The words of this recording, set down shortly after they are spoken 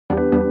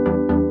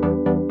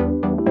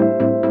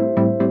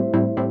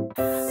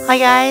Hi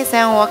guys,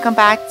 and welcome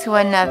back to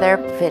another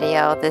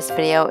video. This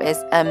video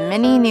is a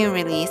mini new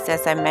release,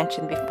 as I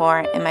mentioned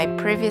before in my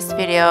previous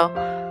video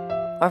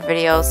or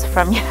videos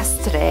from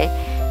yesterday.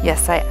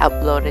 Yes, I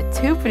uploaded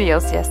 2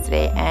 videos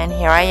yesterday and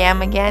here I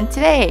am again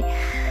today.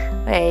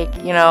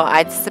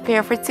 I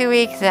disappear for 2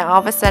 weeks and all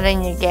of a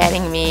sudden you're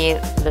getting me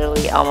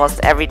literally almost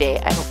every day.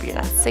 I hope you're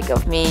not sick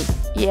of me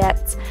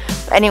yet.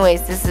 But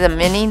anyways, this is a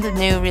mini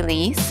new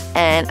release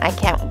and I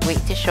can't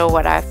wait to show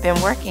what I've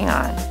been working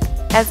on.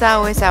 As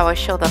always, I will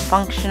show the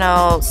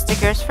functional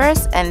stickers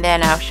first and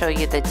then I'll show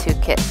you the 2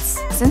 kits.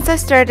 Since I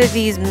started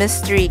these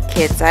mystery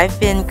kits, I've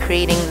been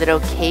creating little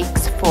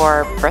cakes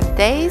for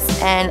birthdays,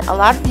 and a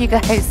lot of you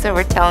guys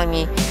were telling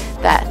me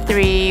that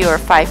 3 or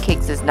 5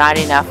 cakes is not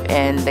enough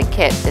in the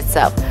kit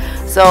itself.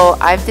 So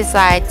I've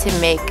decided to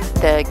make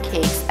the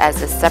cakes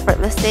as a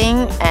separate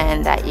listing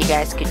and that you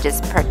guys could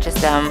just purchase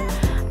them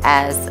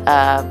as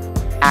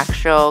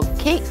actual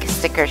cake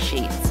sticker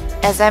sheets.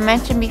 As I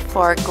mentioned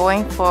before,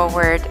 going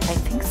forward, I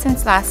think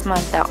since last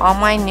month, that all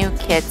my new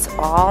kits,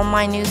 all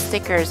my new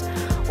stickers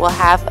will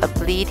have a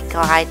bleed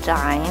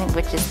guideline,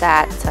 which is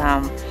that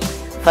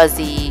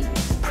fuzzy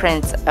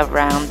print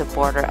around the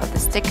border of the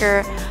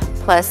sticker,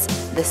 plus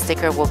the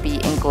sticker will be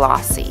in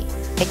glossy.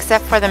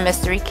 Except for the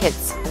mystery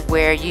kits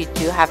where you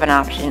do have an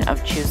option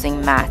of choosing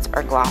matte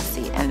or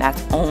glossy, and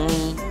that's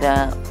only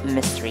the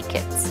mystery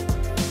kits.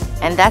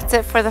 And that's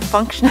it for the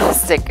functional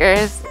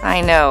stickers.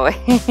 I know,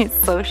 it's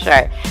so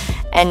sharp.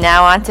 And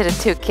now on to the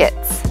 2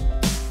 kits.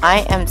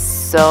 I am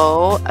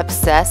so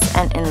obsessed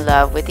and in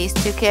love with these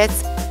 2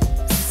 kits.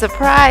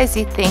 Surprise,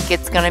 you think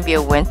it's gonna be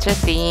a winter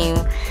theme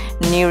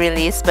new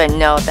release, but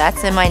no,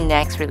 that's in my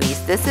next release.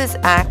 This is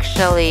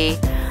actually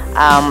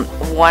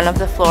one of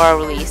the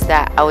floral release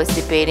that I was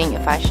debating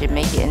if I should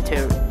make it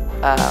into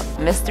a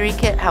mystery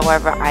kit.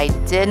 However, I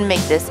did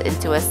make this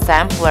into a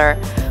sampler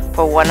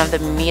for one of the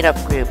meetup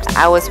groups.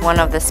 I was one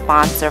of the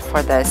sponsors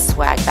for the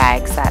swag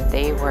bags that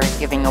they were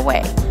giving away.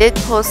 I did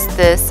post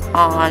this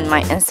on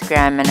my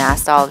Instagram and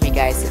asked all of you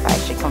guys if I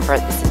should convert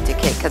this into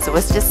kit because it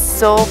was just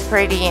so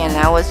pretty and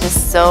I was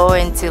just so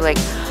into like,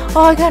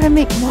 oh, I gotta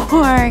make more,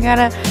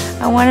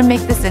 I want to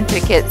make this into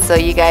a kit. So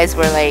you guys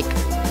were like,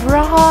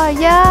 brah,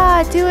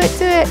 yeah, do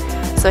it.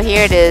 So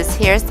here it is.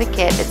 Here's the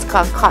kit. It's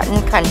called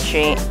Cotton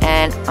Country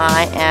and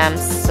I am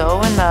so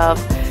in love,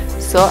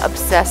 so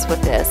obsessed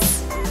with this.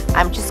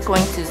 I'm just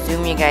going to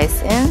zoom you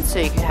guys in so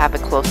you can have a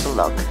closer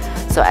look.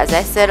 So as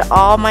I said,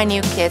 all my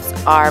new kits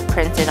are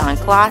printed on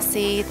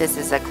glossy. This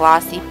is a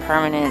glossy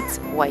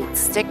permanent white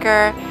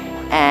sticker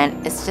and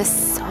it's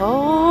just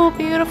so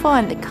beautiful,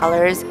 and the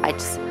colors, I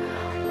just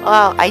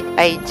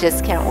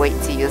can't wait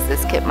to use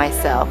this kit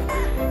myself.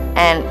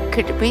 And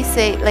could we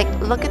say, like,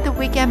 look at the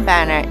weekend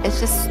banner, it's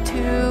just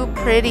too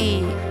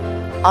pretty.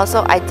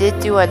 Also, I did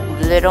do a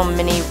little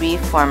mini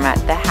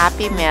reformat. The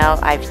Happy Mail,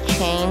 I've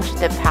changed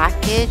the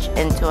package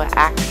into an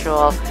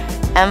actual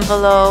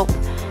envelope,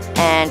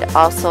 and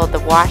also the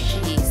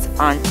washies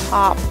on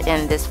top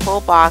in this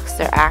full box,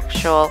 they're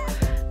actual,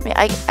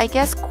 I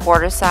guess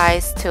quarter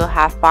size to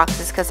half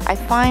boxes, because I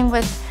find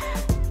with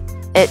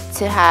it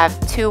to have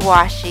 2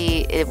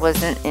 washi, it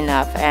wasn't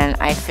enough, and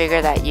I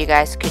figured that you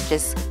guys could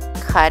just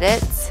cut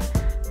it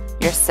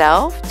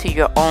yourself to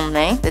your own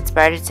length. It's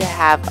better to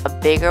have a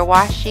bigger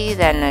washi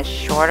than a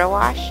shorter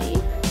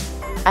washi.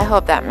 I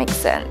hope that makes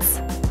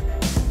sense.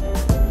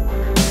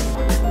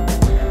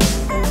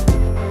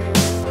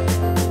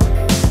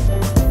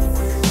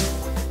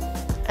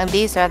 And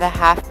these are the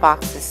half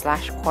boxes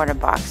 / quarter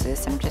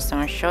boxes. I'm just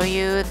going to show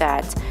you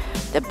that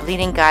the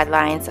bleeding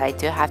guidelines, I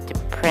do have to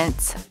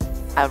print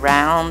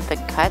around the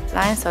cut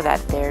line so that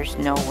there's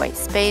no white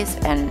space,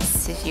 and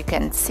as you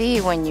can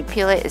see when you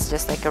peel it, it's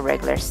just like a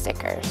regular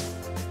sticker.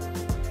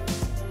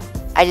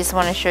 I just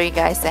want to show you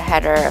guys the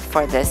header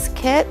for this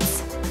kit,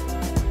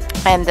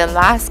 and the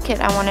last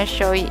kit I want to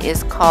show you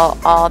is called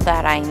All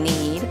That I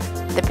Need.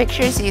 The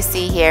pictures you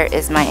see here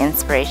is my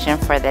inspiration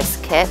for this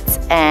kit,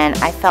 and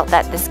I felt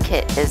that this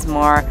kit is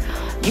more,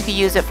 you could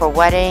use it for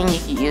wedding, you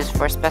could use it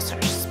for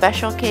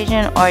special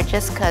occasion, or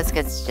just because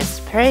it's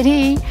just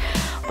pretty.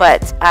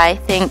 But I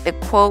think the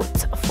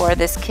quote for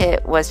this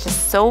kit was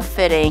just so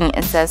fitting.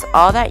 It says,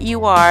 all that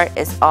you are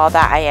is all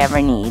that I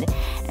ever need.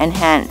 And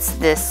hence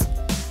this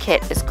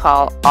kit is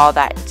called All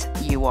That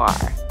You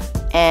Are.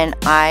 And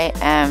I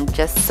am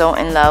just so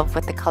in love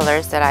with the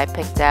colors that I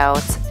picked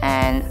out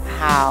and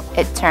how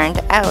it turned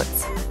out.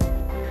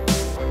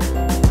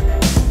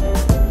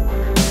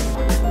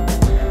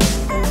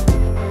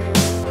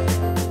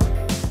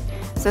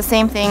 So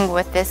same thing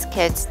with this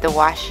kit, the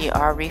washi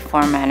are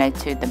reformatted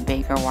to the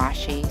bigger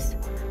washis.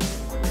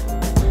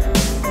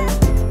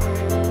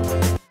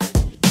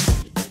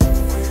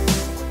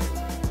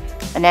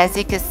 And as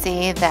you can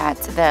see that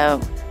the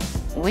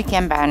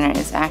weekend banner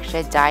is actually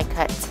a die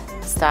cut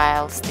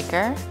style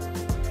sticker.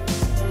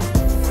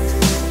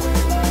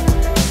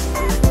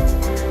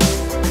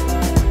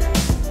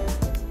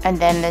 And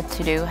then the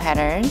to-do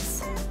headers.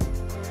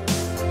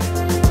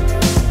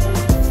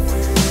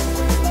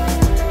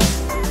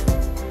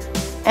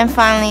 And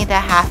finally the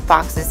half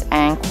boxes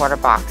and quarter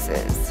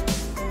boxes.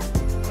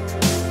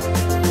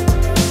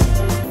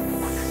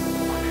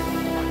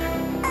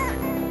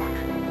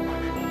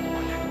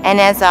 And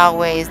as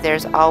always,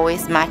 there's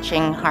always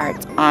matching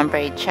heart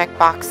ombre check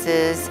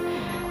boxes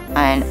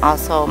and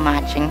also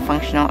matching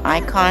functional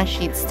icon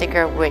sheet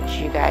sticker, which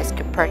you guys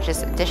could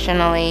purchase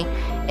additionally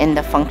in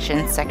the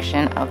function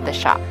section of the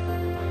shop.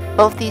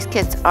 Both these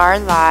kits are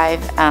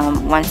live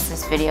once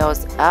this video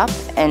is up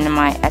in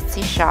my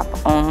Etsy shop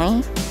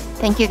only.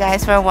 Thank you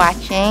guys for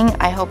watching.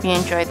 I hope you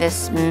enjoyed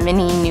this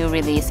mini new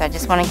release. I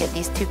just want to get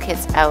these 2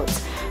 kits out.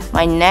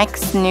 My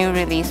next new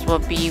release will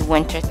be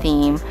winter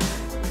theme.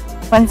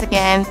 Once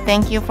again,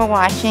 thank you for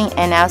watching,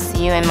 and I'll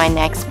see you in my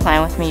next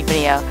Plan With Me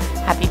video.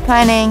 Happy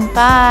planning.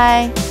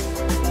 Bye.